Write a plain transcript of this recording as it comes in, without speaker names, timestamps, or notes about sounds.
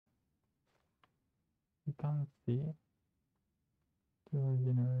can see the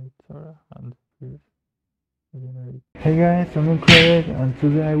generator and the generator. Hey guys, I'm Kreitod and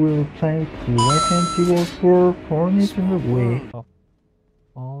today I will play the Resident Evil 4 Fortnite in the way.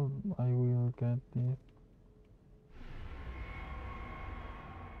 All I will get this.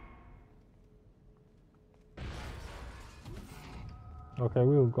 Okay,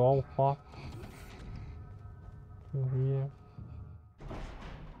 we'll go fast to here.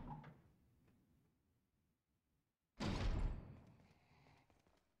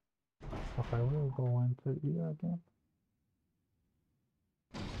 Okay, we'll go into here again.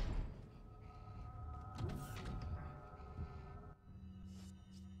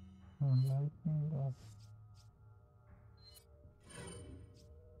 And I think that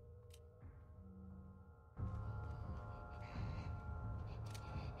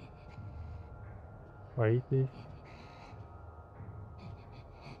where is this?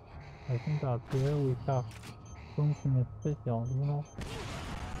 I think that here we have something special, you know?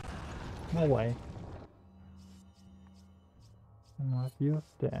 No way. I must use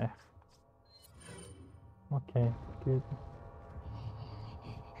that. Okay, good.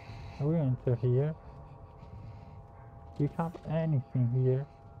 Are we enter here? Do you have anything here?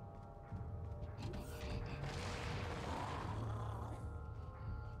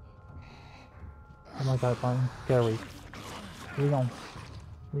 Oh my god, I'm scary. Leon,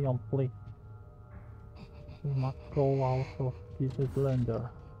 please. We must go out of this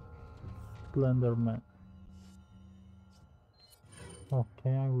Slenderman.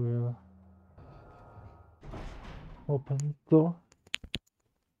 Okay, I will open the door.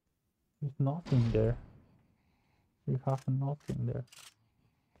 There's nothing there. We have nothing there.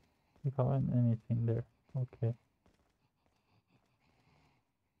 We haven't anything there. Okay.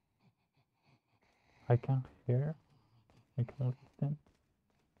 I can hear. I can listen.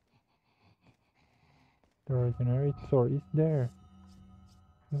 The generator is there.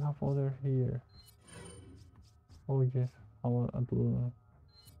 We have other here. Oh yes. I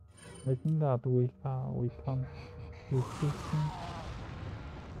think that we can use this thing.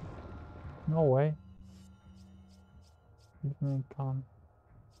 No way. This man can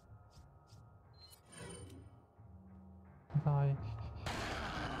die.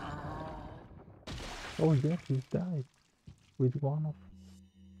 Oh yes, he died with one of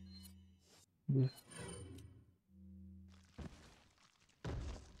these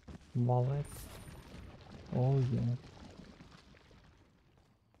bullets. Oh yes.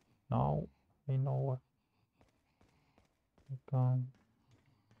 Now I know what I can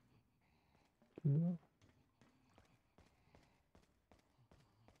do.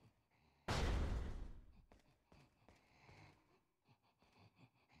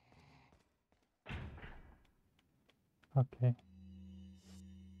 Okay.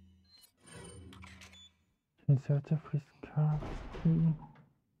 Insert a free card key.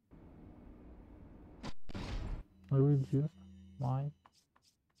 I will use my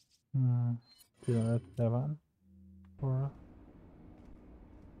 7 for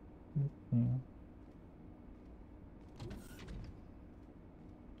this thing.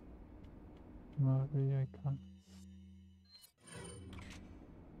 Maybe I can.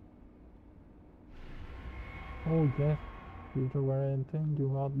 Oh yes, you do anything you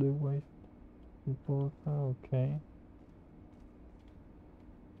got the waste report. Okay.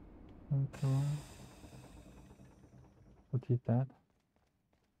 Okay. What is that?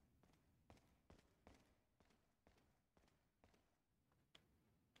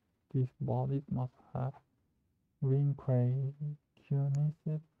 These bodies must have reincarnated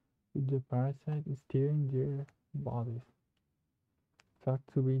with the parasite steering their bodies. Fact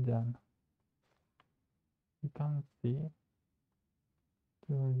to be done. You can see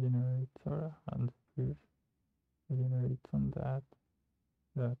the generator and the generator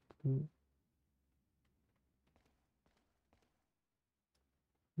that too.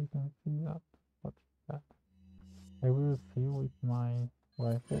 You can see that. What is that? I will see with my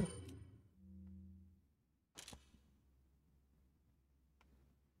rifle.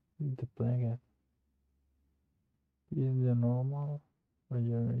 With the plague. This is the normal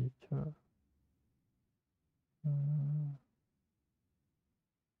generator.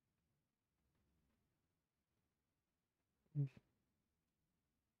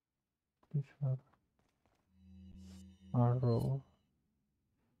 This has a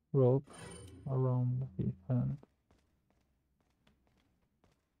rope around his hand.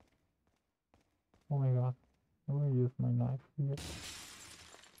 Oh my god, I will use my knife here.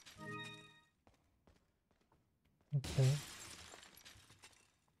 Okay.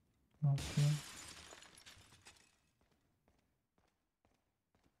 Okay.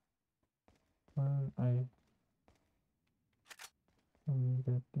 can I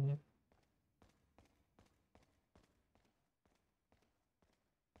get this?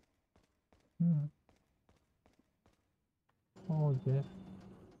 Oh yes,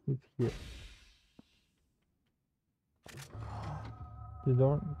 it's here. The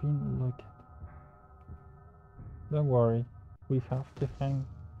door been locked. Don't worry, we have to hang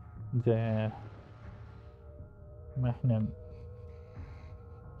the magnet.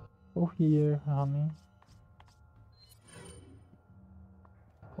 Oh here, honey.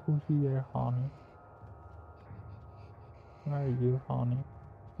 Oh here, honey. Where are you, honey?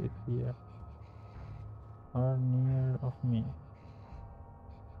 It's here. Are near of me.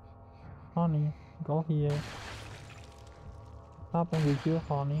 Honey, go here. What's happened with you,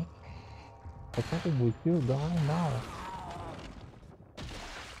 honey? What's happened with you? Die now.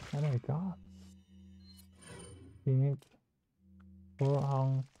 Oh my god. We need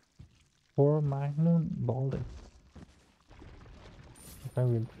 4 magnum bullets. If I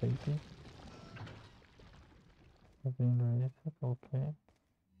will take it. Everything reset, okay.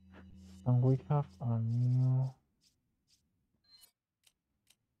 And we have a new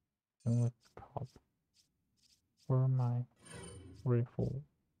scope for my rifle.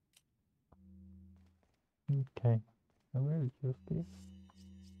 Okay, I will use this,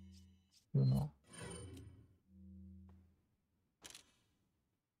 you know.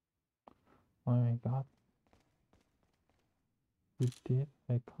 Oh my god. With this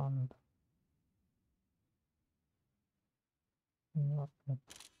I can't. Okay.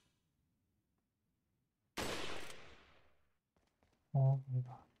 Oh my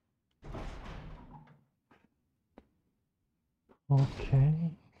god. Okay.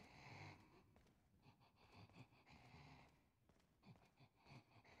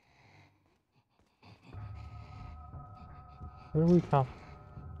 Here we have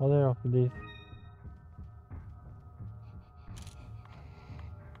other of these.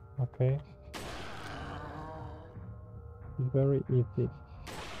 Okay. It's very easy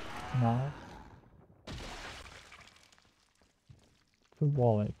now to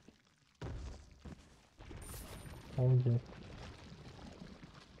wallet. Oh yes.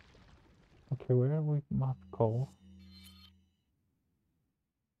 Okay, where we must go?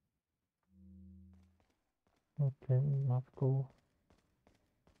 Okay, we must go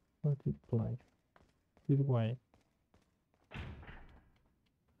to this place. This way.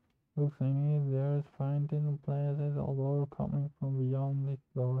 Looks like there's finding places, although coming from beyond these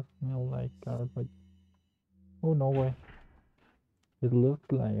doors smell like garbage. Oh no way. It looks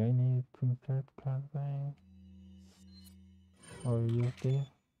like I need to insert campaign. Or use this.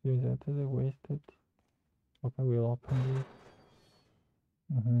 Use that as a wasted. Okay, we'll open this.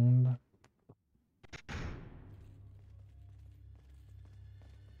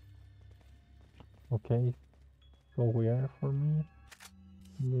 Okay, so weird for me.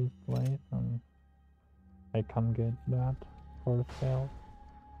 This place, and I can't get that for sale.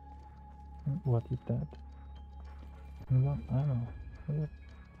 What is that? I don't know.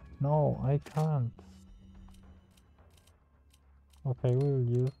 No, I can't. Okay, we will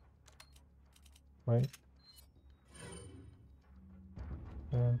use. Wait.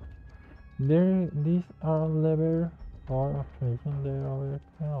 These are lever or operation there over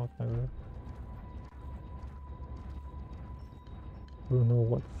okay. I don't know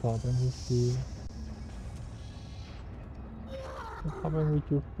what's happening with you. What's happening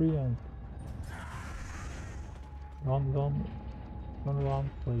with your friend? Don't run,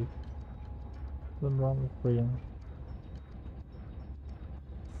 please. Don't run, friend.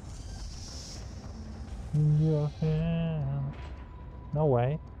 In your hand. No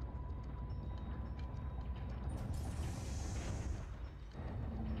way.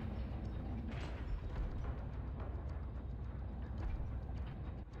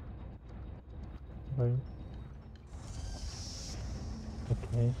 Wait.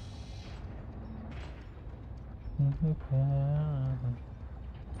 Okay. In your hand.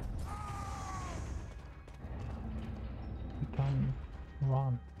 You can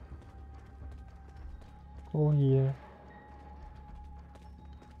run. Go here.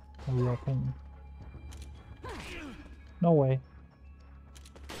 Hurry up and... No way.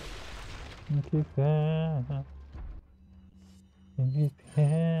 In his hand. In his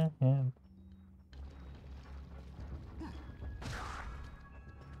hand.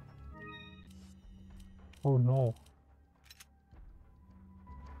 Oh no.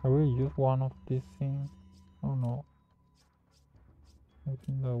 I will use one of these things. Oh no. I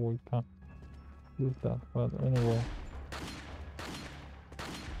think that we can use that, but anyway.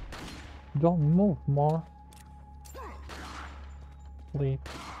 Don't move more. Please.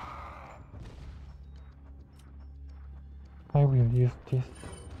 will use this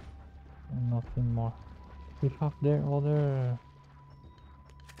and nothing more. We have the other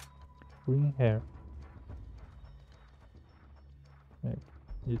green hair.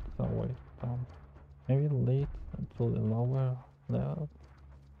 It's a way down. Maybe lead to the lower level.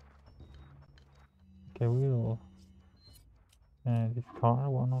 Okay, we'll discard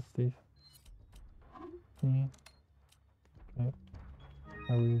one of these things. Okay,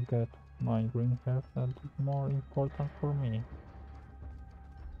 I will get my green hair, that is more important for me.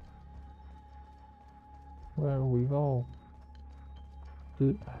 Where we go?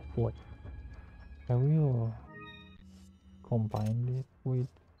 Wait, I will combine this with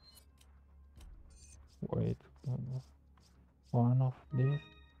one of these.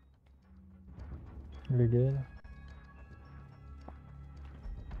 Really good.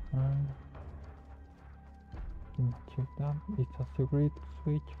 And check that. It's a secret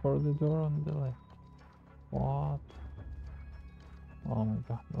switch for the door on the left. What? Oh my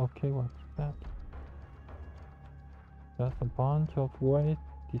god. Okay, what's that? Just a bunch of waste.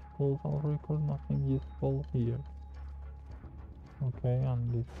 Disposal record, nothing useful here. Okay,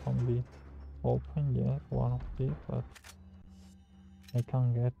 and this can be open, yes, one of these, but I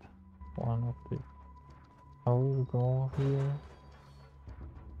can get one of these. I will go here.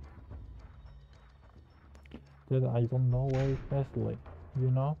 That I don't know where is Ashley,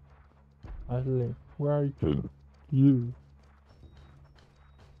 you know? Ashley, where are you? You.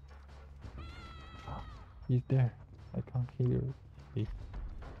 He's there. I can't hear it.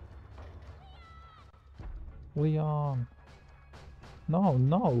 Leon! No,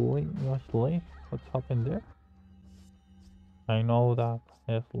 Ashley. What's happened there? I know that,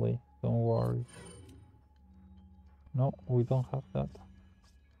 Ashley. Don't worry. No, we don't have that.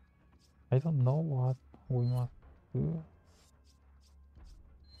 I don't know what we must do.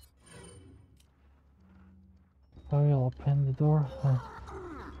 I will open the door.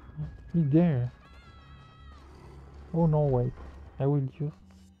 He's there. Oh no, wait. I will use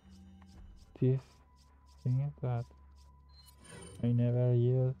this thing that I never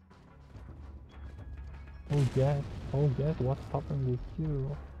use. Oh yes, what's happening with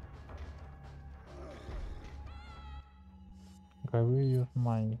you? Okay, I will use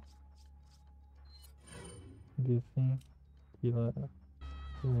my this thing. Killer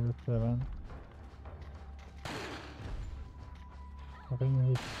 7. I think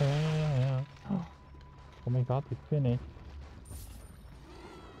it's oh my god, it's finished.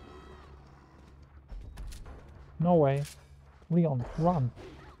 No way. Leon, run!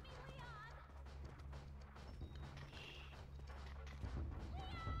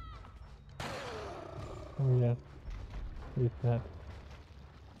 Oh yes, it's that.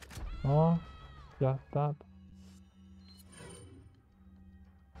 Oh, just that.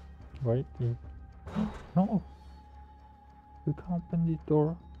 Wait, no! You can't open this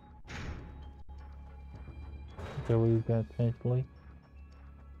door. Okay, we get Ashley.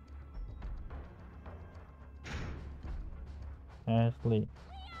 Ashley.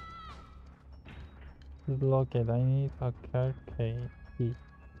 Just look it, I need a car key.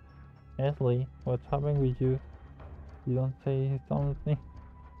 Ashley, what's happening with you? You don't say something.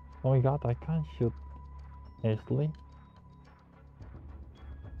 Oh my god, I can't shoot. Ashley?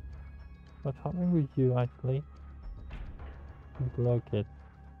 What's happening with you, Ashley? Just look it.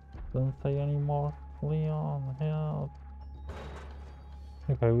 Don't say anymore. Leon, help.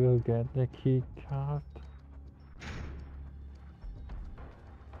 Okay, we'll get the key card.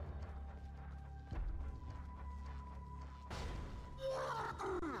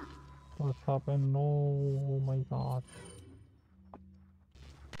 What's happened? No, oh my god.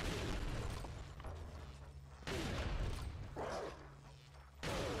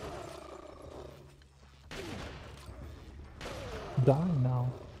 Die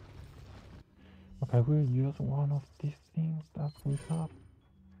now. Okay, we'll use one of these things that we have.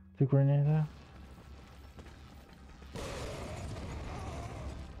 The grenade.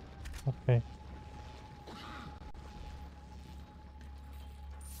 Okay.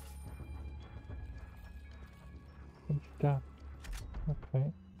 What's that? Okay.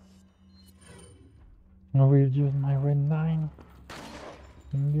 I will use my red 9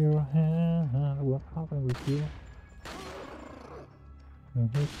 in your hand. What happened with you? In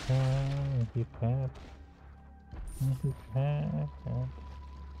his hand, in his head. In his head.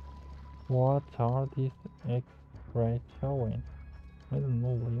 What are these X-rays showing? I don't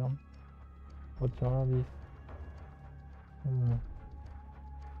know, Leon. What are these?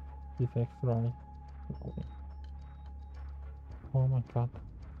 This X-ray. Oh my god.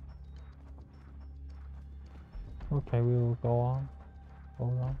 Okay, we will go on.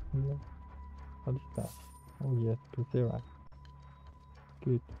 Hold on here. What is that? Oh yes, to the right.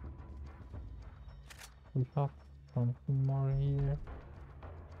 good. We have something more here.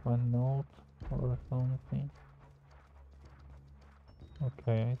 One note or something.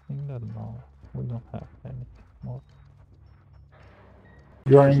 Okay, I think that no, we don't have anything more.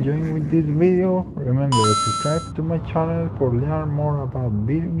 If you are enjoying with this video, remember to subscribe to my channel for learn more about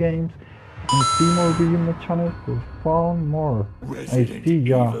video games and see more videos on my channel for fun more. I see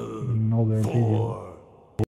ya in other videos.